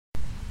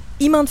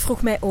Iemand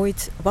vroeg mij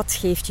ooit, wat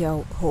geeft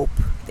jou hoop?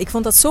 Ik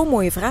vond dat zo'n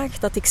mooie vraag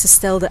dat ik ze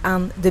stelde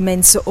aan de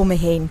mensen om me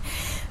heen.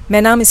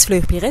 Mijn naam is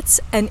Fleur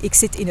Piret en ik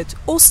zit in het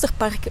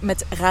Oosterpark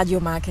met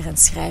radiomaker en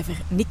schrijver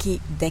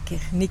Nikki Dekker.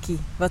 Nikki,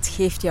 wat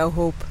geeft jou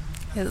hoop?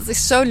 Ja, dat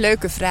is zo'n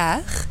leuke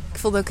vraag. Ik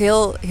vond het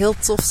ook heel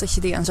tof dat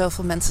je die aan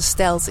zoveel mensen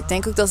stelt. Ik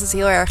denk ook dat het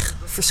heel erg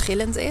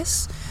verschillend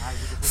is.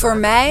 Voor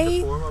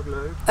mij,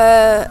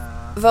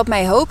 wat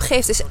mij hoop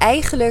geeft, is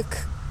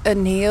eigenlijk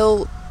een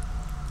heel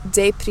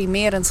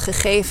deprimerend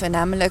gegeven,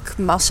 namelijk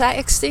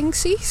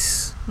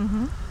massa-extincties.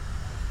 Mm-hmm.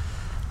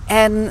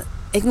 En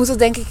ik moet dat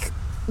denk ik...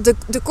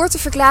 De korte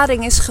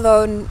verklaring is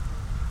gewoon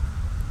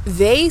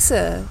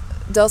weten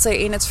dat er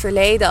in het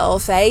verleden al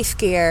 5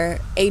 keer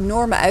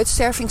enorme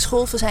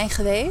uitstervingsgolven zijn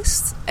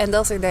geweest. En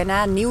dat er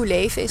daarna nieuw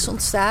leven is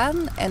ontstaan.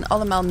 En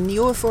allemaal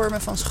nieuwe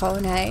vormen van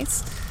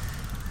schoonheid.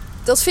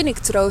 Dat vind ik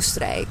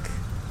troostrijk.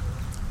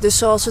 Dus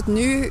zoals het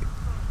nu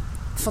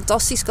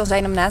fantastisch kan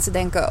zijn om na te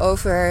denken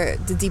over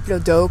de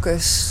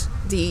diplodocus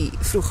die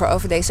vroeger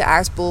over deze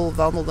aardbol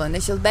wandelden.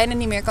 Dat je dat bijna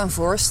niet meer kan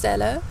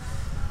voorstellen.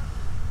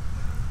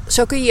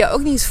 Zo kun je je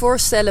ook niet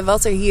voorstellen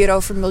wat er hier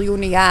over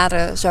miljoenen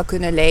jaren zou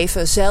kunnen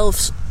leven.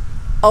 Zelfs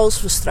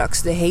als we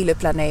straks de hele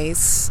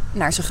planeet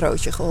naar zijn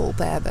grootje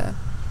geholpen hebben.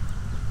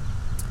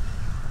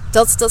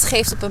 Dat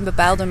geeft op een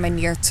bepaalde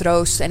manier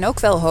troost. En ook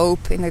wel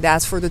hoop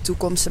inderdaad voor de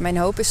toekomst. En mijn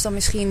hoop is dan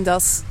misschien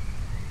dat,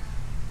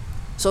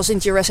 zoals in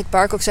Jurassic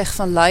Park ook zegt,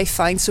 van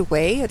life finds a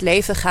way. Het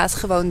leven gaat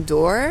gewoon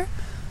door.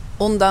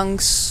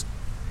 Ondanks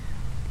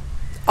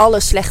alle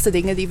slechte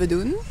dingen die we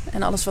doen.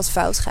 En alles wat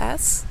fout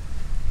gaat.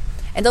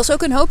 En dat is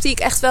ook een hoop die ik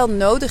echt wel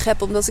nodig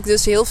heb. Omdat ik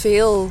dus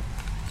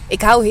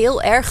ik hou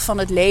heel erg van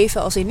het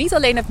leven. Als in niet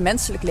alleen het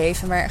menselijk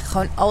leven. Maar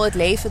gewoon al het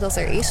leven dat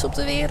er is op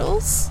de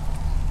wereld.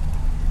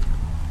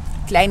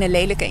 Kleine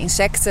lelijke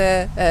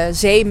insecten.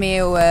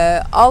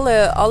 Zeemeeuwen.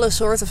 Alle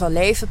soorten van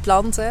leven.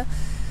 Planten.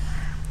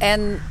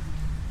 En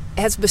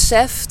het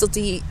besef dat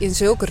die in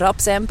zulk rap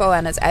tempo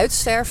aan het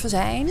uitsterven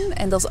zijn.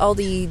 En dat al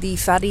die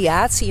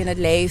variatie in het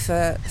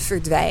leven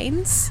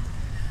verdwijnt.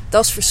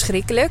 Dat is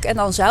verschrikkelijk. En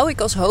dan zou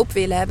ik als hoop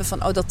willen hebben van,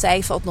 dat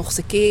tij valt nog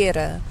te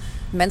keren.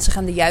 Mensen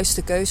gaan de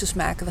juiste keuzes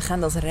maken. We gaan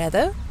dat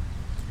redden.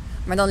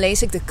 Maar dan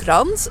lees ik de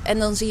krant en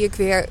dan zie ik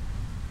weer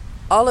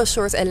alle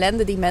soort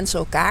ellende die mensen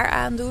elkaar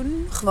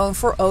aandoen. Gewoon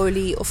voor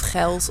olie of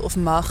geld of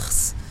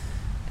macht.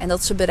 En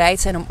dat ze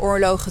bereid zijn om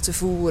oorlogen te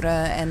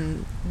voeren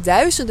en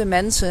duizenden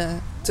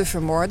mensen te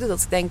vermoorden.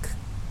 Dat ik denk,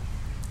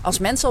 als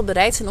mensen al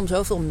bereid zijn om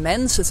zoveel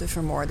mensen te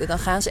vermoorden, dan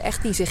gaan ze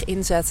echt niet zich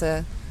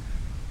inzetten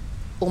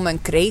om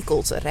een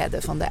krekel te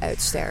redden van de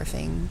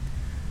uitsterving.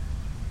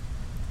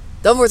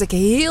 Dan word ik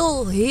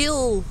heel,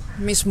 heel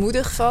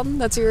mismoedig van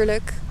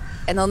natuurlijk.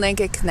 En dan denk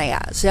ik,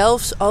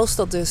 zelfs als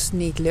dat dus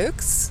niet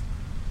lukt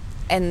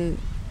en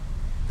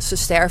ze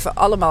sterven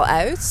allemaal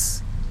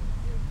uit,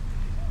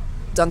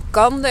 dan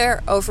kan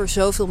er over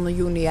zoveel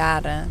miljoenen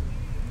jaren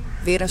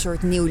weer een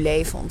soort nieuw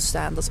leven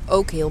ontstaan. Dat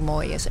ook heel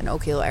mooi is en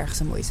ook heel erg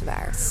de moeite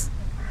waard.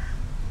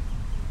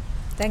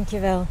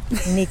 Dankjewel,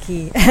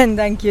 Nikki. En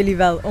dank jullie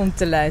wel om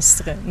te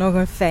luisteren. Nog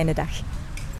een fijne dag.